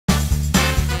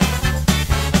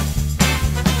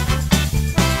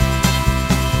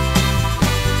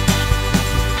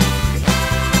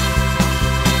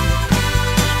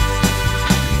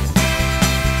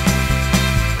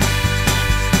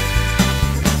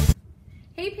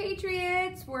Hey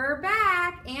Patriots, we're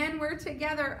back and we're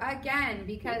together again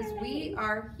because we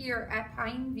are here at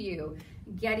Pineview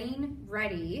getting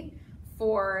ready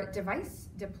for device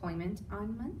deployment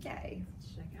on Monday.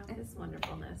 Check out this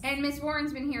wonderfulness. And Miss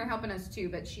Warren's been here helping us too,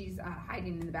 but she's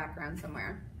hiding in the background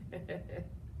somewhere. It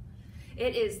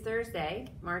is Thursday,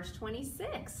 March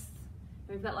 26th.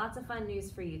 We've got lots of fun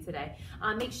news for you today.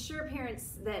 Make sure,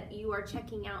 parents, that you are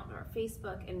checking out our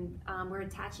Facebook, and we're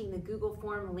attaching the Google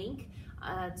form link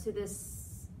to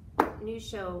this news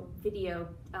show video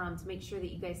to make sure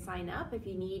that you guys sign up if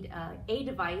you need a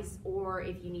device or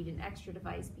if you need an extra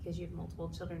device because you have multiple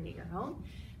children at your home.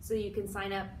 So you can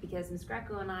sign up because Ms.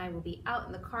 Greco and I will be out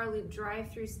in the car loop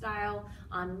drive-through style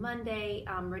on Monday,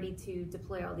 ready to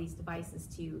deploy all these devices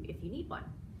to you if you need one.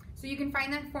 So you can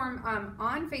find that form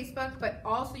on Facebook, but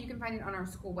also you can find it on our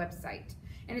school website.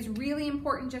 And it's really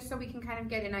important just so we can kind of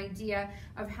get an idea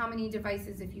of how many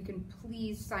devices, if you can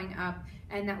please sign up,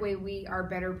 and that way we are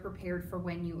better prepared for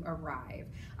when you arrive.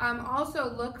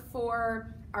 Also look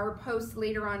for our post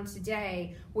later on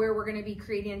today where we're going to be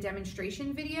creating a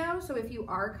demonstration video. So if you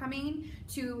are coming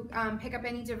to pick up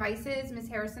any devices, Ms.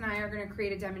 Harris and I are going to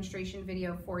create a demonstration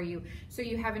video for you so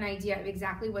you have an idea of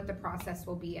exactly what the process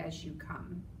will be as you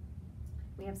come.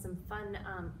 We have some fun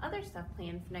other stuff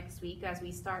planned for next week as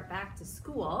we start back to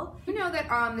school. You know that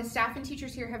the staff and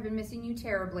teachers here have been missing you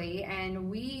terribly, and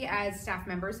we as staff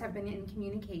members have been in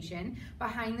communication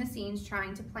behind the scenes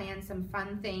trying to plan some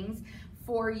fun things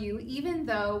for you, even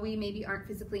though we maybe aren't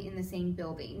physically in the same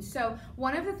building. So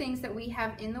one of the things that we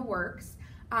have in the works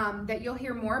that you'll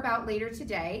hear more about later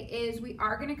today is we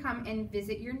are going to come and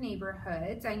visit your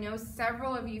neighborhoods. I know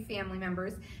several of you family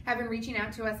members have been reaching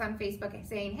out to us on Facebook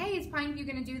saying, hey, is Pineview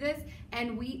going to do this?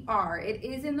 And we are. It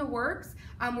is in the works.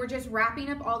 We're just wrapping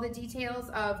up all the details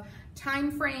of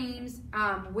time frames,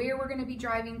 where we're going to be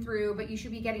driving through, but you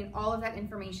should be getting all of that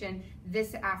information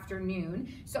this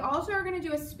afternoon. So also we're going to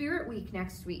do a Spirit Week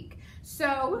next week.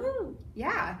 So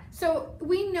yeah, so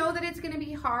we know that it's going to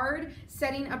be hard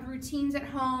setting up routines at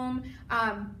home,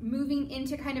 moving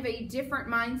into kind of a different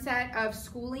mindset of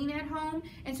schooling at home,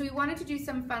 and so we wanted to do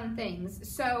some fun things.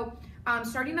 So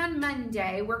starting on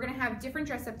Monday, we're going to have different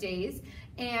dress-up days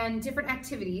and different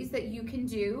activities that you can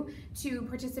do to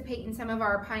participate in some of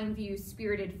our Pineview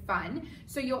Spirited Fun.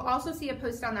 So you'll also see a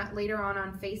post on that later on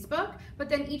Facebook, but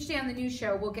then each day on the news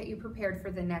show will get you prepared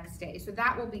for the next day. So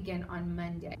that will begin on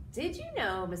Monday. Did you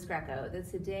know, Ms. Greco, that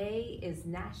today is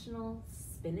National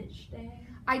Spinach Day?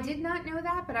 I did not know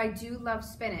that, but I do love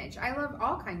spinach. I love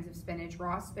all kinds of spinach,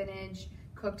 raw spinach,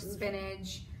 cooked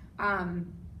spinach.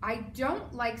 I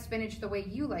don't like spinach the way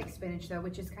you like spinach though,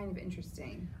 which is kind of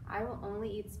interesting. I will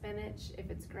only eat spinach if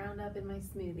it's ground up in my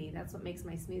smoothie. That's what makes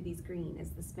my smoothies green,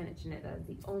 is the spinach in it. That is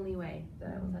the only way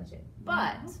that I will touch it.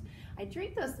 But I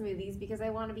drink those smoothies because I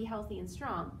want to be healthy and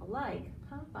strong, like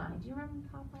Popeye. Do you remember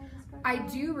Popeye? I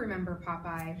do remember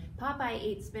Popeye. Popeye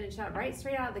ate spinach right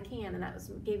straight out of the can, and that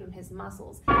gave him his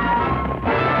muscles.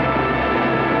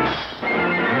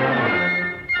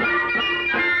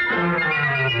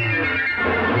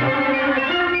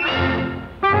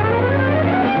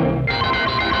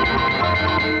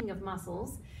 Of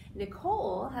muscles,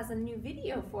 Nicole has a new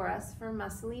video for us for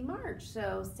Thurs March.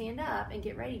 So stand up and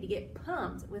get ready to get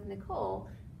pumped with Nicole,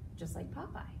 just like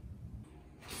Popeye.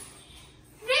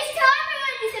 This time we're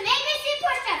going to do some ABC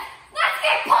push-ups. Let's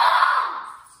get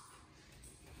pumped!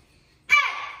 A,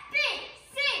 B,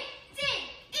 C, D,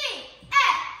 E,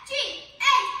 F, G, H,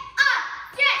 I,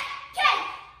 J, K,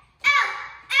 L,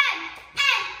 M,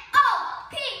 N, O,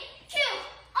 P, Q,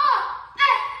 R,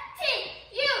 S, T,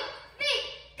 U, V,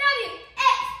 W,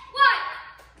 X, Y,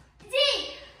 Z.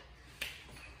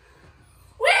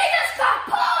 We just got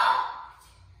pumped!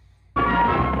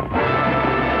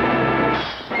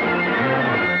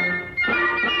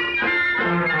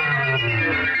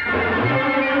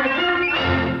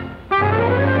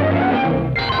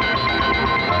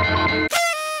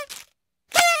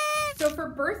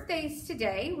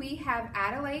 Today we have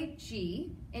Adelaide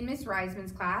G in Miss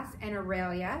Reisman's class and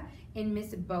Aurelia in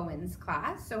Miss Bowen's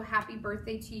class. So happy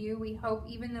birthday to you. We hope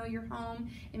even though you're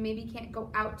home and maybe can't go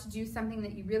out to do something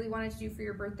that you really wanted to do for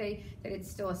your birthday, that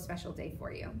it's still a special day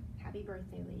for you. Happy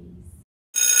birthday, ladies.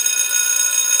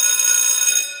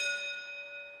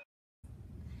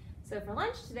 So for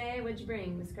lunch today, what'd you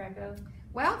bring, Miss Greco?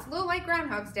 Well, it's a little like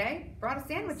Groundhog's Day. Brought a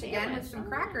sandwich again with some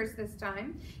crackers this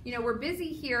time. You know, we're busy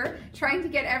here trying to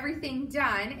get everything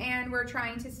done, and we're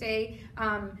trying to stay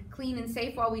clean and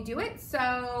safe while we do it.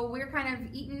 So we're kind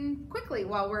of eating quickly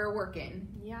while we're working.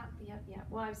 Yeah.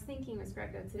 Well, I was thinking, Miss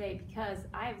Greco, today, because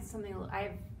I have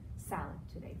salad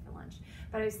today for lunch.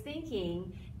 But I was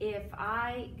thinking if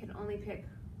I could only pick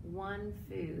one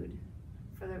food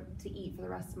to eat for the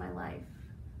rest of my life,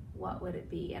 what would it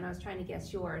be? And I was trying to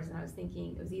guess yours, and I was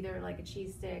thinking it was either like a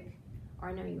cheese stick, or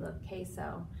I know you love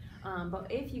queso. But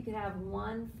if you could have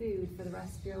one food for the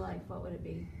rest of your life, what would it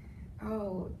be?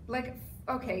 Oh, like,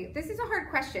 okay, this is a hard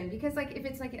question because like if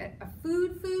it's like a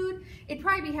food, it'd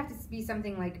probably have to be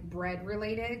something like bread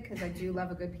related because I do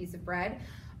love a good piece of bread.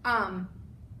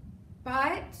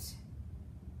 But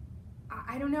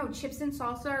I don't know, chips and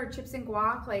salsa or chips and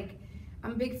guac, like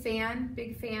I'm a big fan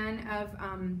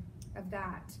of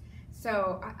that.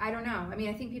 So I don't know. I mean,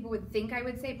 I think people would think I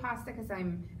would say pasta because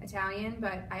I'm Italian,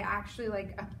 but I actually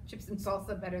like chips and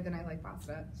salsa better than I like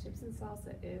pasta. Chips and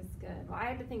salsa is good. Well, I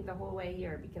had to think the whole way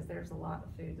here because there's a lot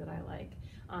of food that I like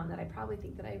that I probably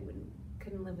think that I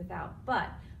couldn't live without. But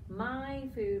my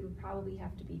food would probably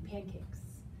have to be pancakes.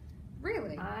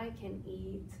 Really? I can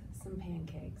eat some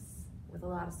pancakes with a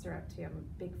lot of syrup too. I'm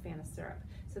a big fan of syrup.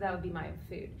 So that would be my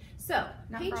food. So,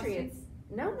 Not Patriots. frosting?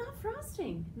 No, not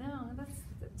frosting. No, that's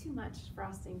too much.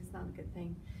 Frosting is not a good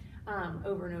thing.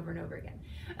 Over and over and over again.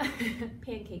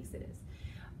 Pancakes it is.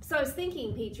 So I was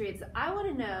thinking, Patriots, I want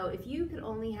to know if you could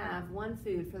only have one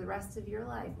food for the rest of your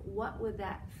life, what would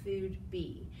that food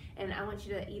be? And I want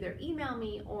you to either email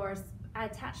me or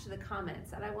attach to the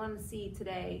comments. And I want to see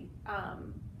today,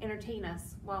 entertain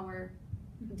us while we're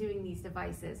doing these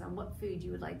devices on what food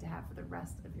you would like to have for the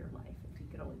rest of your life if you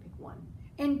could only pick one.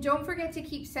 And don't forget to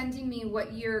keep sending me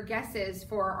what your guess is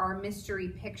for our mystery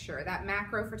picture, that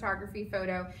macro photography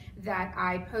photo that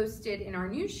I posted in our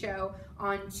news show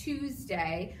on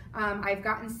Tuesday. I've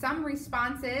gotten some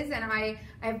responses, and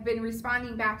I've been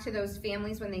responding back to those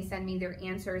families when they send me their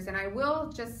answers. And I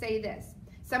will just say this,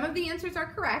 some of the answers are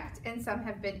correct and some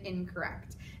have been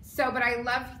incorrect. So, but I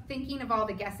love thinking of all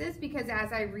the guesses because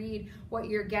as I read what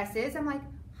your guess is, I'm like,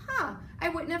 huh, I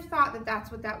wouldn't have thought that that's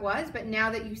what that was, but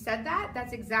now that you said that,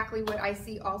 that's exactly what I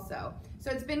see also. So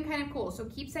it's been kind of cool. So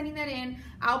keep sending that in.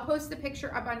 I'll post the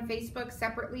picture up on Facebook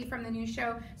separately from the news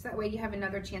show, so that way you have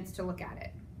another chance to look at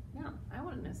it. Yeah, I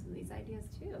want to know some of these ideas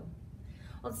too.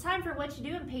 Well, it's time for What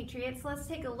You Doing, Patriots. Let's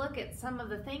take a look at some of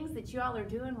the things that you all are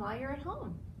doing while you're at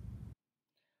home.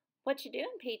 What you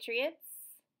doing, Patriots?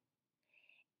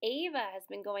 Ava has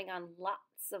been going on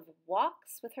lots of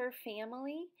walks with her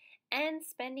family and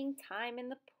spending time in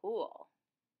the pool.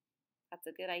 That's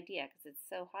a good idea because it's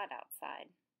so hot outside.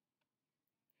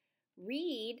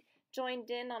 Reed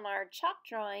joined in on our chalk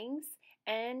drawings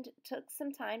and took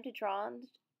some time to draw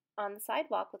on the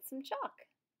sidewalk with some chalk.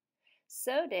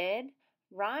 So did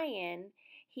Ryan.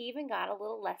 He even got a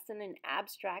little lesson in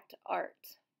abstract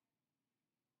art.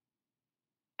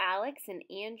 Alex and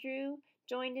Andrew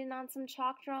joined in on some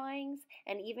chalk drawings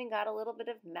and even got a little bit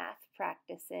of math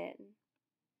practice in.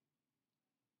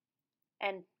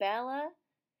 And Bella,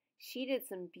 she did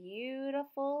some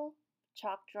beautiful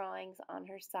chalk drawings on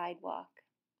her sidewalk.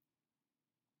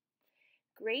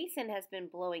 Grayson has been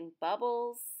blowing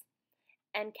bubbles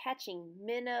and catching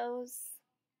minnows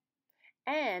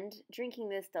and drinking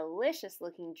this delicious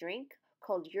looking drink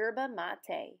called yerba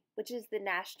mate, which is the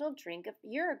national drink of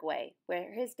Uruguay,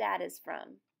 where his dad is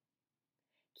from.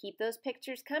 Keep those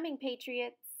pictures coming,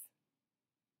 Patriots.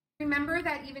 Remember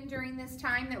that even during this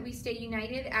time that we stay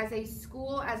united as a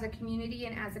school, as a community,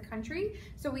 and as a country.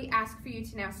 So we ask for you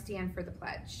to now stand for the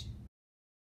pledge.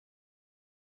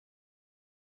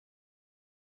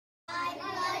 I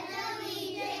pledge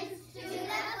allegiance to the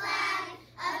flag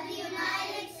of the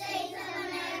United States of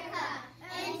America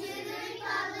and to the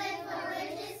republic for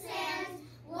which it stands,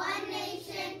 one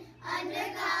nation, under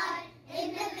God,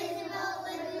 indivisible,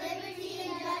 with liberty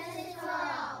and justice for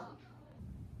all.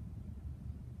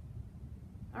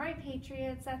 All right,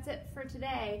 Patriots, that's it for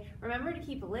today. Remember to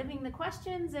keep living the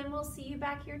questions, and we'll see you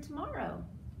back here tomorrow.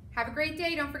 Have a great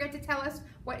day. Don't forget to tell us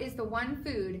what is the one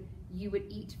food you would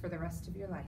eat for the rest of your life.